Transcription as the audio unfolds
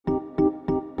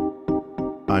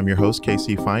I'm your host,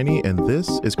 KC Finey, and this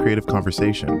is Creative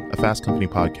Conversation, a Fast Company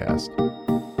podcast.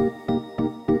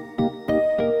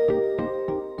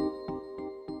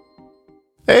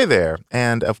 Hey there,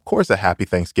 and of course a happy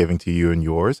Thanksgiving to you and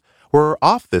yours. We're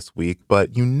off this week,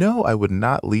 but you know I would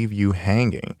not leave you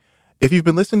hanging. If you've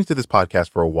been listening to this podcast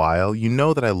for a while, you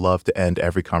know that I love to end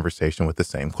every conversation with the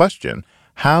same question.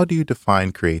 How do you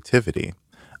define creativity?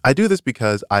 I do this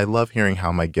because I love hearing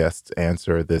how my guests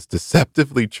answer this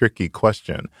deceptively tricky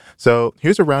question. So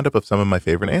here's a roundup of some of my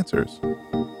favorite answers.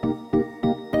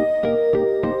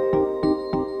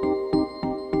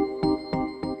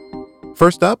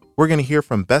 First up, we're going to hear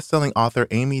from best-selling author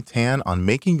Amy Tan on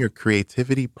making your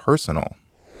creativity personal.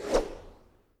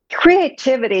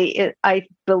 Creativity, I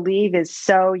believe, is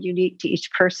so unique to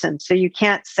each person. So you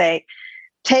can't say,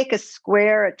 take a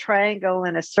square, a triangle,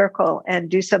 and a circle and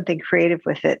do something creative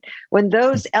with it, when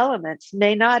those elements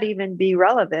may not even be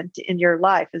relevant in your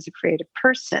life as a creative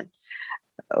person.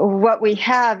 What we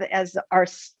have as our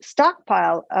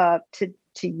stockpile to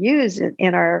use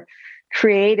in our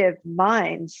creative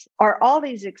minds are all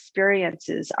these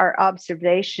experiences, our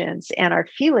observations, and our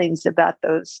feelings about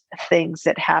those things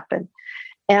that happen.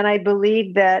 And I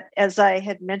believe that, as I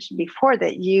had mentioned before,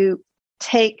 that you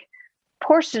take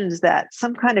portions of that,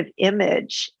 some kind of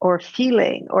image or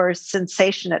feeling or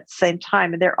sensation at the same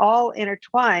time, and they're all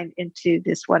intertwined into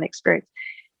this one experience.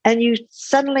 And you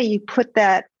put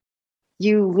that,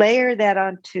 you layer that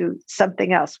onto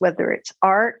something else, whether it's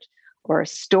art or a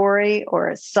story or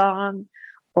a song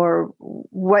or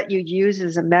what you use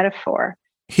as a metaphor.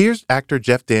 Here's actor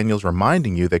Jeff Daniels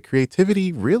reminding you that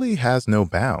creativity really has no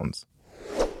bounds.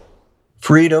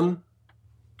 Freedom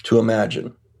to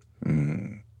imagine.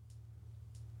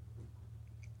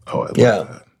 Oh, I love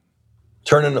that.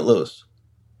 Turning it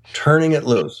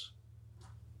loose.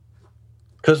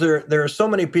 Because there are so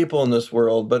many people in this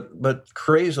world, but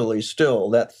crazily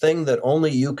still, that thing that only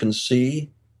you can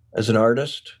see as an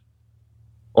artist,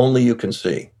 only you can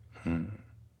see.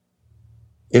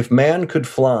 If man could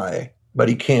fly, but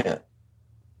he can't,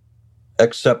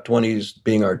 except when he's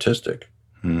being artistic.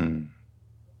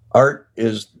 Art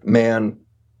is man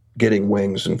getting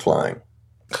wings and flying.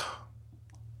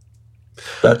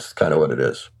 That's kind of what it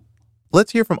is.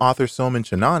 Let's hear from author Soman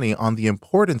Chainani on the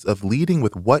importance of leading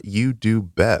with what you do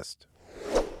best.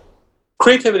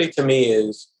 Creativity to me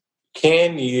is,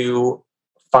 can you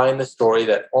find the story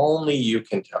that only you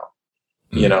can tell?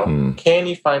 You know, can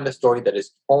you find the story that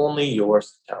is only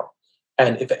yours to tell?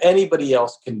 And if anybody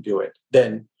else can do it,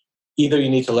 then either you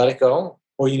need to let it go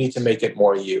or you need to make it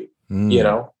more you, you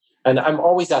know? And I'm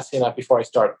always asking that before I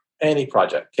start any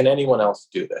project. Can anyone else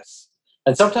do this?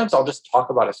 And sometimes I'll just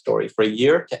talk about a story for a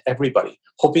year to everybody,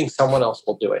 hoping someone else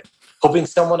will do it. Hoping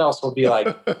someone else will be like,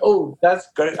 oh, that's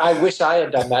great. I wish I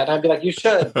had done that. And I'd be like, you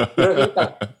should.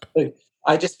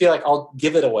 I just feel like I'll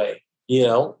give it away, you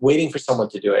know, waiting for someone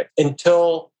to do it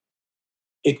until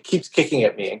it keeps kicking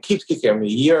at me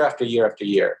year after year after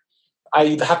year.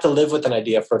 I have to live with an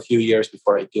idea for a few years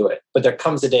before I do it. But there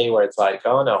comes a day where it's like,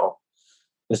 oh no,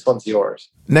 this one's yours.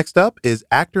 Next up is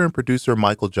actor and producer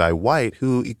Michael Jai White,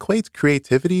 who equates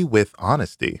creativity with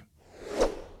honesty.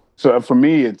 So for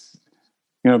me, it's,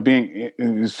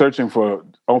 searching for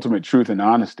ultimate truth and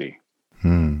honesty.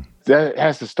 That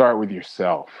has to start with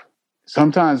yourself.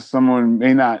 Sometimes someone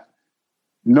may not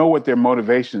know what their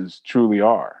motivations truly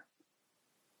are.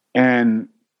 And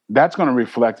that's going to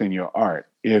reflect in your art.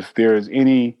 If there is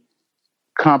any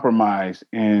compromise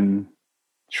in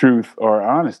truth or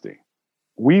honesty,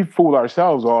 we fool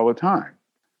ourselves all the time.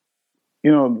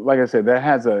 Like I said, that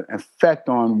has an effect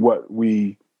on what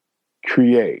we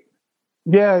create.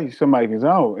 Yeah, somebody can say,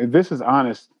 oh, this is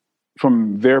honest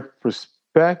from their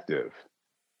perspective,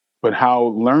 but how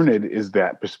learned is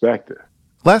that perspective?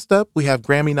 Last up, we have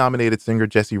Grammy-nominated singer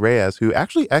Jessie Reyez, who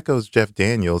actually echoes Jeff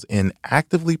Daniels in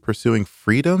actively pursuing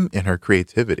freedom in her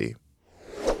creativity.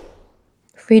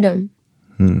 Freedom.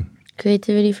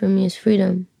 Creativity for me is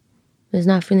freedom. It's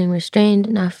not feeling restrained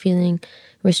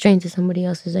to somebody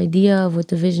else's idea of what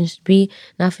the vision should be,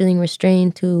 not feeling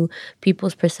restrained to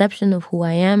people's perception of who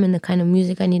I am and the kind of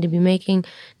music I need to be making,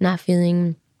 not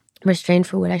feeling restrained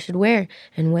for what I should wear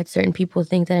and what certain people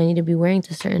think that I need to be wearing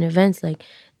to certain events. Like,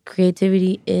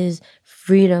 creativity is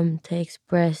freedom to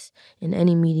express in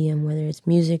any medium, whether it's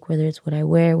music, whether it's what I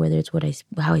wear, whether it's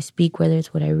how I speak, whether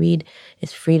it's what I read.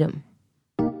 It's freedom.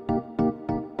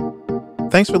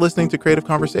 Thanks for listening to Creative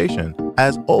Conversation.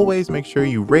 As always, make sure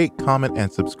you rate, comment,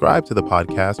 and subscribe to the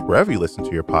podcast wherever you listen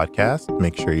to your podcast.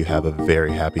 Make sure you have a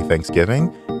very happy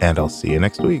Thanksgiving, and I'll see you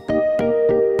next week.